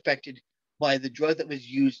did get affected by the drug that was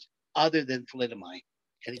used other than thalidomide,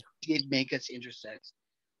 and it did make us intersex.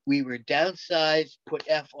 We were downsized, put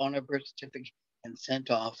F on our birth certificate, and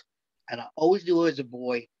sent off. And I always knew I was a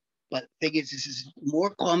boy. But the thing is, this is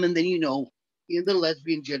more common than you know in the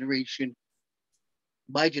lesbian generation,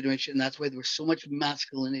 my generation. And that's why there was so much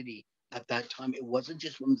masculinity at that time. It wasn't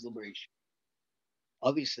just women's liberation.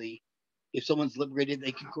 Obviously, if someone's liberated,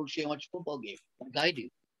 they can crochet and watch a football game like I do.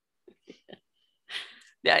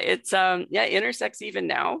 Yeah, it's yeah, intersex even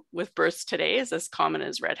now with births today is as common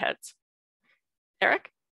as redheads. Eric?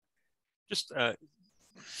 Just I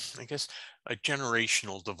guess a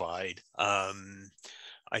generational divide.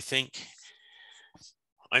 I think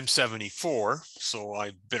I'm 74, so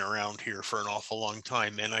I've been around here for an awful long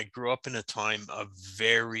time, and I grew up in a time of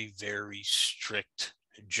very, very strict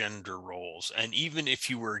gender roles. And even if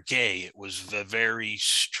you were gay, it was a very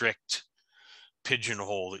strict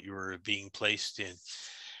pigeonhole that you were being placed in.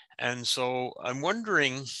 And so I'm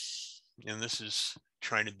wondering, and this is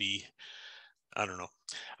trying to be, I don't know,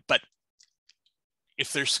 but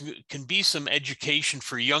if there's can be some education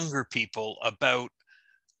for younger people about,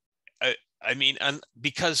 I mean, and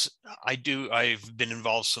because I've been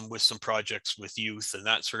involved with some projects with youth and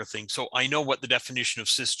that sort of thing. So I know what the definition of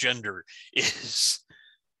cisgender is.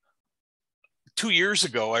 2 years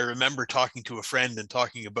ago, I remember talking to a friend and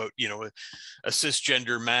talking about, you know, a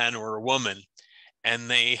cisgender man or a woman, and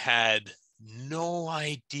they had no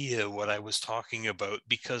idea what I was talking about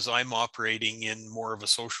because I'm operating in more of a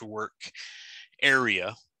social work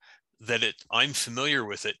area that I'm familiar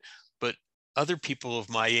with it, but other people of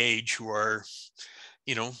my age who are,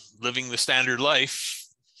 you know, living the standard life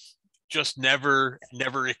just never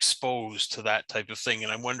exposed to that type of thing.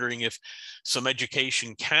 And I'm wondering if some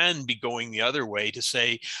education can be going the other way to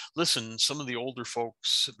say, listen, some of the older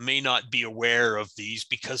folks may not be aware of these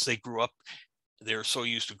because they're so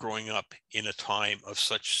used to growing up in a time of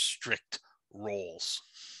such strict roles.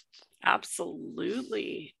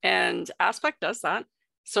 Absolutely. And ASPECC does that.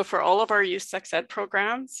 So for all of our youth sex ed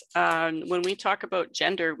programs, when we talk about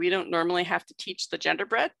gender, we don't normally have to teach the gender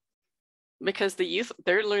bread because the youth,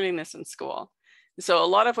 they're learning this in school. So a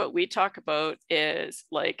lot of what we talk about is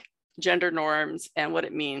like gender norms and what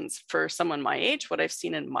it means for someone my age, what I've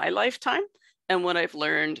seen in my lifetime, and what I've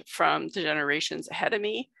learned from the generations ahead of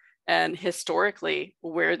me, and historically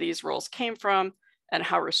where these roles came from and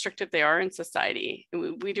how restrictive they are in society.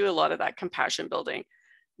 We do a lot of that compassion building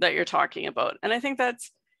that you're talking about. And I think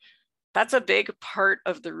that's a big part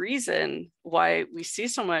of the reason why we see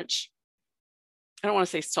so much. I don't want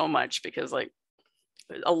to say so much because like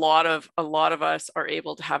a lot of us are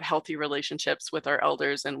able to have healthy relationships with our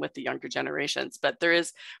elders and with the younger generations, but there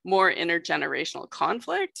is more intergenerational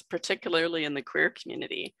conflict, particularly in the queer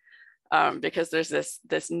community, because there's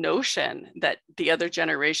this notion that the other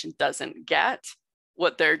generation doesn't get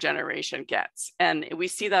what their generation gets. And we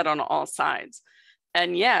see that on all sides.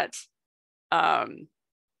 And yet,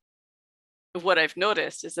 what I've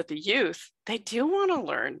noticed is that the youth, they do want to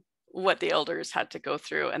learn what the elders had to go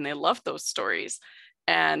through, and they love those stories,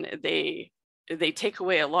 and they take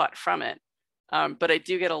away a lot from it. But I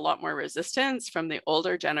do get a lot more resistance from the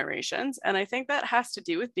older generations. And I think that has to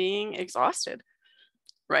do with being exhausted,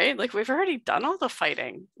 right? Like we've already done all the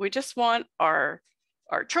fighting. We just want our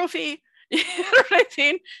trophy, you know what I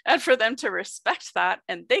mean? And for them to respect that,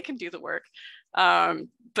 and they can do the work.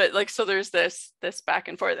 But like, so there's this back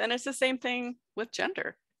and forth, and it's the same thing with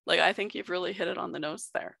gender. Like, I think you've really hit it on the nose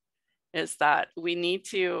there, is that we need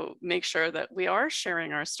to make sure that we are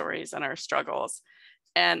sharing our stories and our struggles,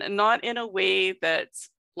 and not in a way that's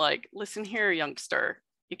like, listen here, youngster,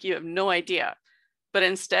 you have no idea, but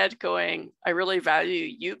instead going, I really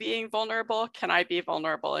value you being vulnerable. Can I be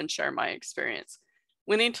vulnerable and share my experience?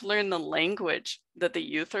 We need to learn the language that the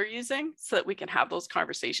youth are using so that we can have those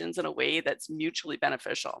conversations in a way that's mutually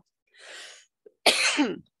beneficial.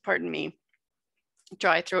 Pardon me.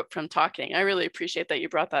 dry throat from talking. I really appreciate that you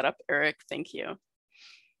brought that up, Eric. Thank you.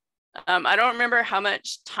 I don't remember how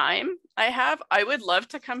much time I have. I would love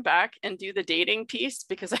to come back and do the dating piece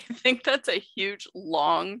because I think that's a huge,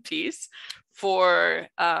 long piece for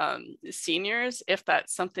seniors, if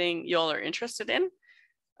that's something y'all are interested in.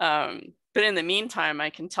 But in the meantime, I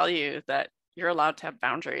can tell you that you're allowed to have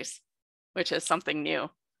boundaries, which is something new,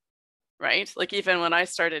 right? Like even when I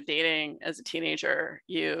started dating as a teenager,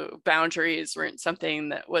 boundaries weren't something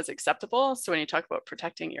that was acceptable. So when you talk about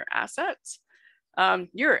protecting your assets,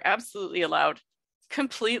 you're absolutely allowed,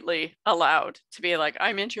 completely allowed to be like,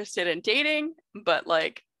 I'm interested in dating, but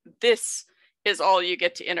like this is all you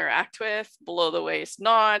get to interact with, below the waist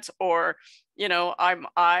not, or you know,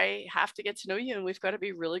 I have to get to know you and we've got to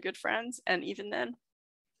be really good friends. And even then,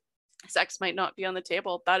 sex might not be on the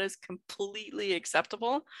table. That is completely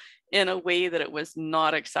acceptable in a way that it was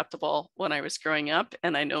not acceptable when I was growing up.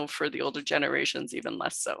 And I know for the older generations, even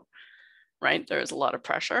less so, right? There's a lot of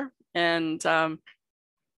pressure. And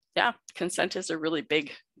yeah, consent is a really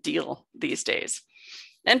big deal these days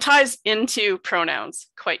and ties into pronouns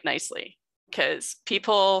quite nicely because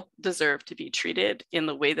people deserve to be treated in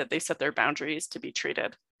the way that they set their boundaries to be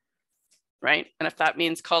treated, right? And if that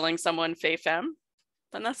means calling someone femme,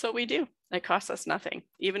 then that's what we do. It costs us nothing,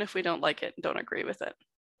 even if we don't like it and don't agree with it.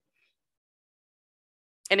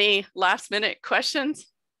 Any last minute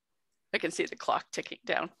questions? I can see the clock ticking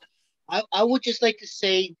down. I would just like to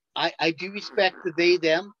say, I do respect the they,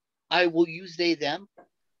 them. I will use they, them.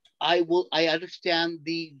 I understand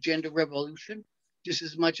the gender revolution just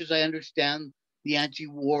as much as I understand the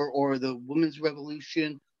anti-war or the women's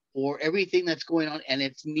revolution or everything that's going on, and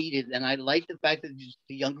it's needed. And I like the fact that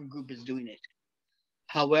the younger group is doing it.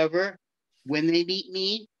 However, when they meet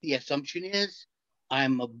me, the assumption is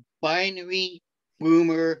I'm a binary,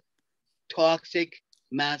 boomer, toxic,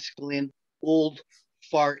 masculine, old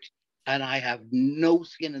fart, and I have no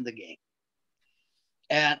skin in the game.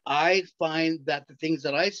 And I find that the things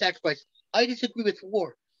that I sacrifice, I disagree with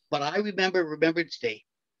war, but I remember Remembrance Day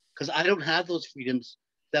because I don't have those freedoms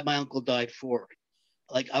that my uncle died for.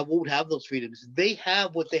 Like, I won't have those freedoms. They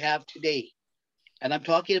have what they have today. And I'm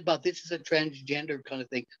talking about this is a transgender kind of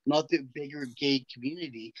thing, not the bigger gay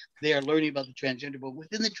community. They are learning about the transgender, but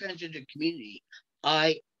within the transgender community,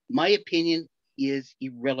 my opinion is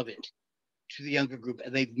irrelevant to the younger group.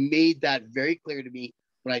 And they've made that very clear to me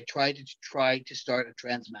when I tried to start a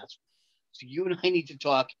trans master. So you and I need to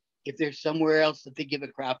talk if there's somewhere else that they give a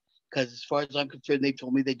crap, because as far as I'm concerned, they've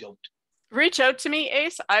told me they don't. Reach out to me,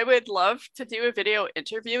 Ace. I would love to do a video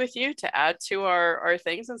interview with you to add to our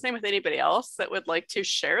things, and same with anybody else that would like to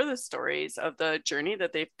share the stories of the journey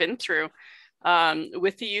that they've been through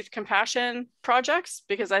with the Youth Compassion projects,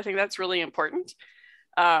 because I think that's really important.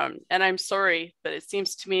 And I'm sorry, but it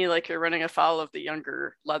seems to me like you're running afoul of the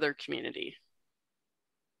younger leather community,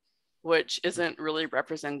 which isn't really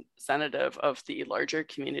representative of the larger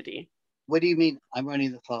community. What do you mean I'm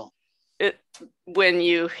running the foul? When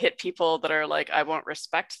you hit people that are like, I won't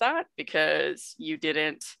respect that because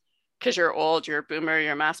you're old, you're a boomer,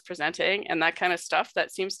 you're mass presenting, and that kind of stuff,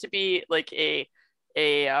 that seems to be like I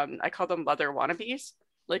call them leather wannabes.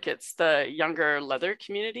 Like it's the younger leather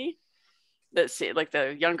community, that's like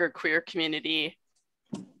the younger queer community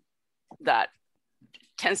that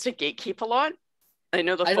tends to gatekeep a lot. I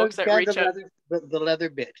know the folks that reach out. The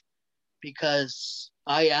leather bit, because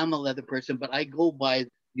I am a leather person, but I go by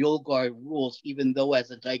the old guard rules, even though as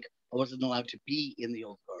a dyke, I wasn't allowed to be in the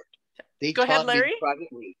old guard. They go ahead, Larry.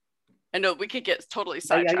 Privately. I know we could get totally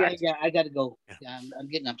sidetracked. Yeah, I got to go. Yeah, I'm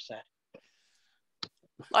getting upset.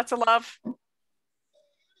 Lots of love.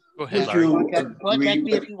 Go ahead, Larry. Contact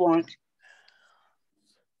me if you want.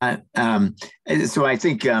 So I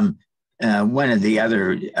think one of the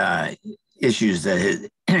other issues that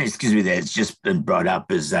that's just been brought up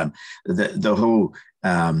is the whole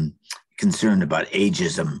concern about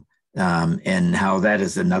ageism, and how that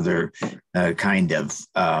is another kind of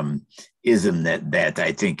ism that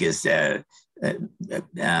I think is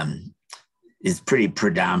pretty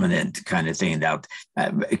predominant kind of thing out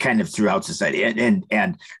kind of throughout society,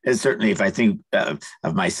 and certainly if I think of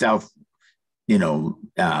myself, you know,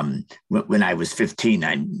 when I was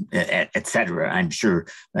 15, et cetera, I'm sure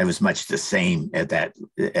I was much the same at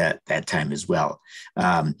that time as well.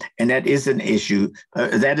 And that is an issue.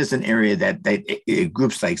 That is an area that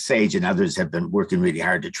groups like SAGE and others have been working really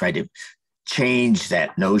hard to try to change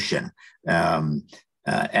that notion,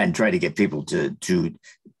 and try to get people to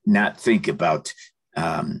not think about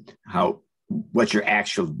how what your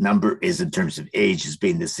actual number is in terms of age as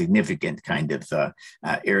being the significant kind of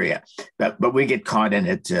area. But we get caught in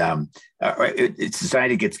it.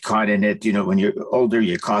 Society gets caught in it. You know, when you're older,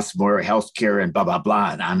 you cost more healthcare and blah, blah,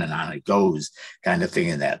 blah, and on it goes, kind of thing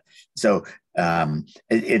in that. So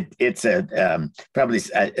it's probably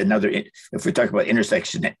another, if we talk about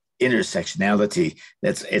intersectionality,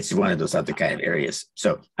 it's one of those other kind of areas.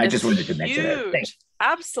 So I just wanted to mention that. Thanks.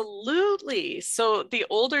 Absolutely. So the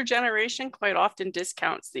older generation quite often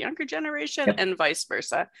discounts the younger generation, Yep. and vice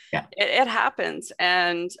versa. Yeah. It happens.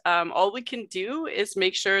 And all we can do is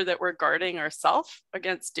make sure that we're guarding ourselves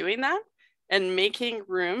against doing that and making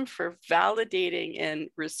room for validating and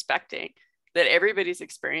respecting that everybody's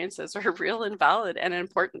experiences are real and valid and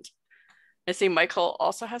important. I see Michael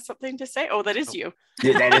also has something to say. Oh, that is you.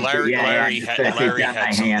 Yeah, that is, Larry Larry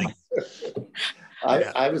had something.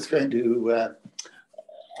 I was going to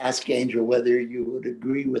ask Angel whether you would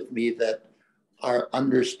agree with me that our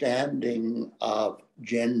understanding of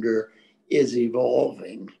gender is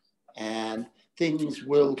evolving and things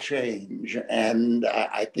will change. And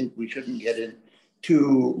I think we shouldn't get in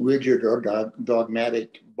too rigid or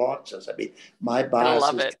dogmatic boxes. I mean, my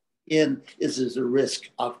bias is a risk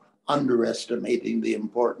of underestimating the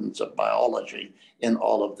importance of biology in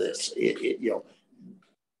all of this. You know,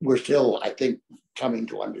 we're still, I think, coming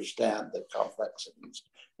to understand the complexities.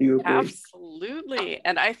 Do you agree? Absolutely.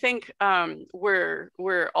 And I think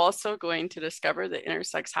we're also going to discover that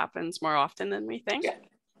intersex happens more often than we think, Yeah.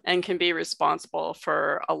 and can be responsible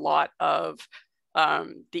for a lot of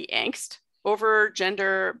the angst over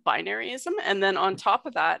gender binaryism. And then on top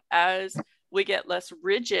of that, as we get less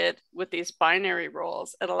rigid with these binary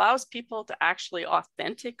roles, it allows people to actually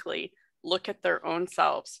authentically look at their own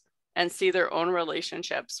selves and see their own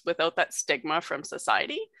relationships without that stigma from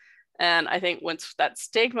society. And I think once that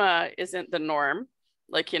stigma isn't the norm,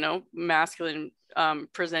 like, you know, masculine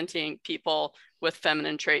presenting people with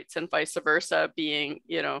feminine traits and vice versa being,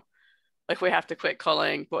 you know, like we have to quit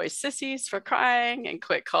calling boys sissies for crying and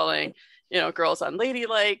quit calling, you know, girls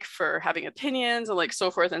unladylike for having opinions and like so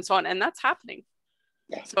forth and so on. And that's happening.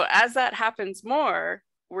 Yeah. So as that happens more,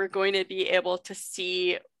 we're going to be able to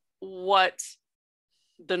see what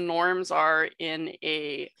the norms are in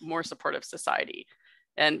a more supportive society.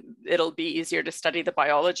 And it'll be easier to study the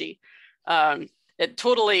biology. It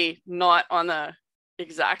totally not on the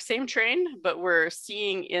exact same train, but we're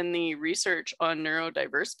seeing in the research on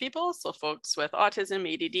neurodiverse people, so folks with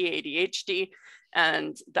autism, ADD, ADHD,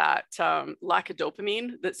 and that lack of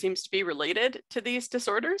dopamine that seems to be related to these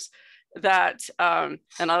disorders, that, and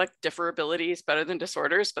I like differabilities better than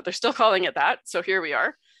disorders, but they're still calling it that. So here we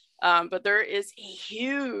are. But there is a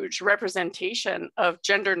huge representation of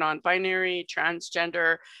gender non-binary,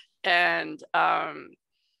 transgender, and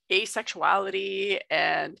asexuality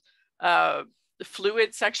and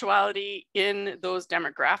fluid sexuality in those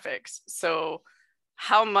demographics. So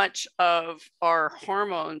how much of our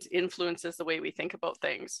hormones influences the way we think about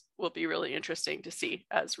things will be really interesting to see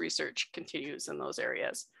as research continues in those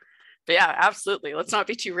areas. But yeah, absolutely. Let's not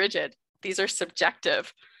be too rigid. These are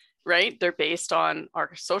subjective, right? They're based on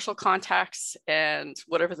our social contexts and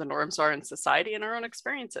whatever the norms are in society and our own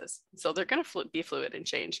experiences. So they're going to be fluid and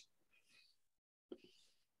change.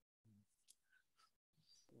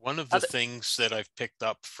 One of the things that I've picked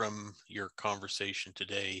up from your conversation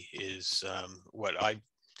today is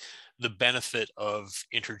the benefit of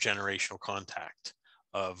intergenerational contact,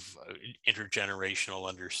 of intergenerational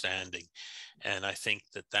understanding. And I think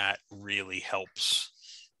that really helps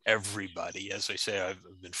everybody. As I say, I've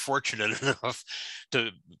been fortunate enough to,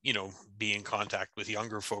 you know, be in contact with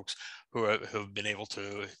younger folks who have been able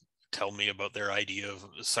to tell me about their idea of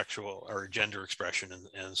sexual or gender expression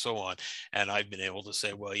and so on. And I've been able to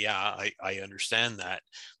say, well, yeah, I understand that,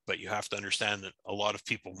 but you have to understand that a lot of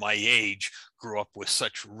people my age grew up with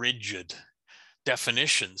such rigid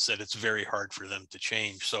definitions that it's very hard for them to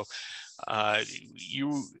change. So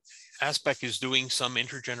ASPECC is doing some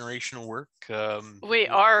intergenerational work. We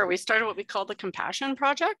started what we call the Compassion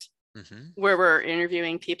Project, where we're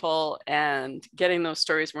interviewing people and getting those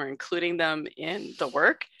stories. We're including them in the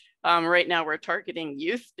work. Right now we're targeting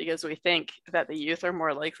youth because we think that the youth are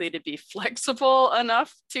more likely to be flexible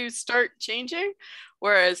enough to start changing.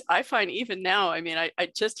 Whereas I find even now, I mean, I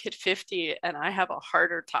just hit 50 and I have a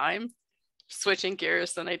harder time switching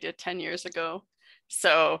gears than I did 10 years ago.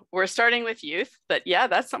 So we're starting with youth, but yeah,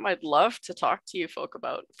 that's something I'd love to talk to you folk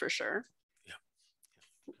about for sure. Yeah.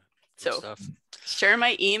 So stuff. Share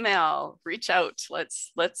my email, reach out.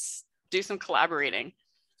 Let's do some collaborating.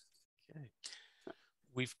 Okay.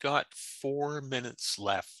 We've got 4 minutes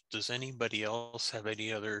left. Does anybody else have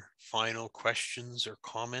any other final questions or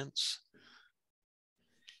comments?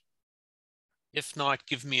 If not,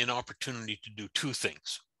 give me an opportunity to do two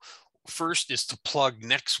things. First is to plug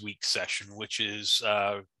next week's session, which is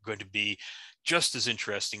going to be just as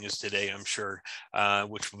interesting as today, I'm sure,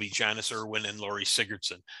 which will be Janice Irwin and Laurie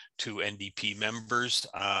Sigurdsson, two NDP members.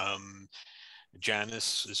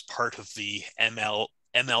 Janice is part of the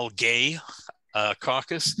ML Gay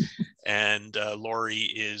caucus, and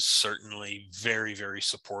Laurie is certainly very, very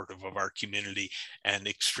supportive of our community and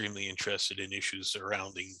extremely interested in issues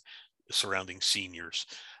surrounding seniors.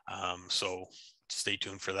 So stay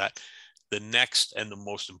tuned for that. The next and the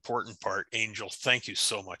most important part, Angel, thank you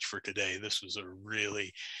so much for today. This was a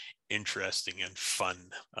really interesting and fun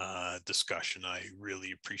discussion. I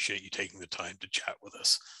really appreciate you taking the time to chat with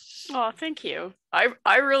us. Oh, thank you.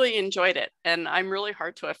 I really enjoyed it, and I'm really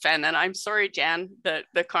hard to offend. And I'm sorry, Jan, that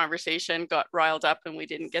the conversation got riled up and we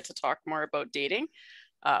didn't get to talk more about dating.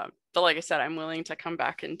 But like I said, I'm willing to come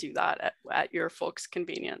back and do that at your folks'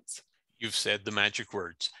 convenience. You've said the magic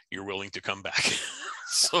words. You're willing to come back.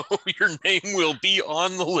 So your name will be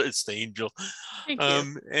on the list, Angel. Thank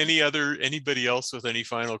you. Anybody else with any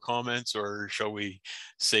final comments, or shall we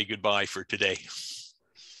say goodbye for today?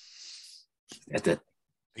 That's it.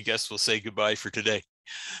 I guess we'll say goodbye for today.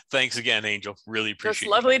 Thanks again, Angel. Really appreciate it.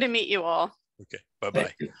 It's lovely to meet you all. Okay,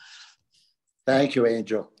 bye-bye. Thank you,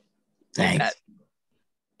 Angel. Thanks.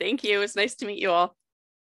 Thank you. It's nice to meet you all.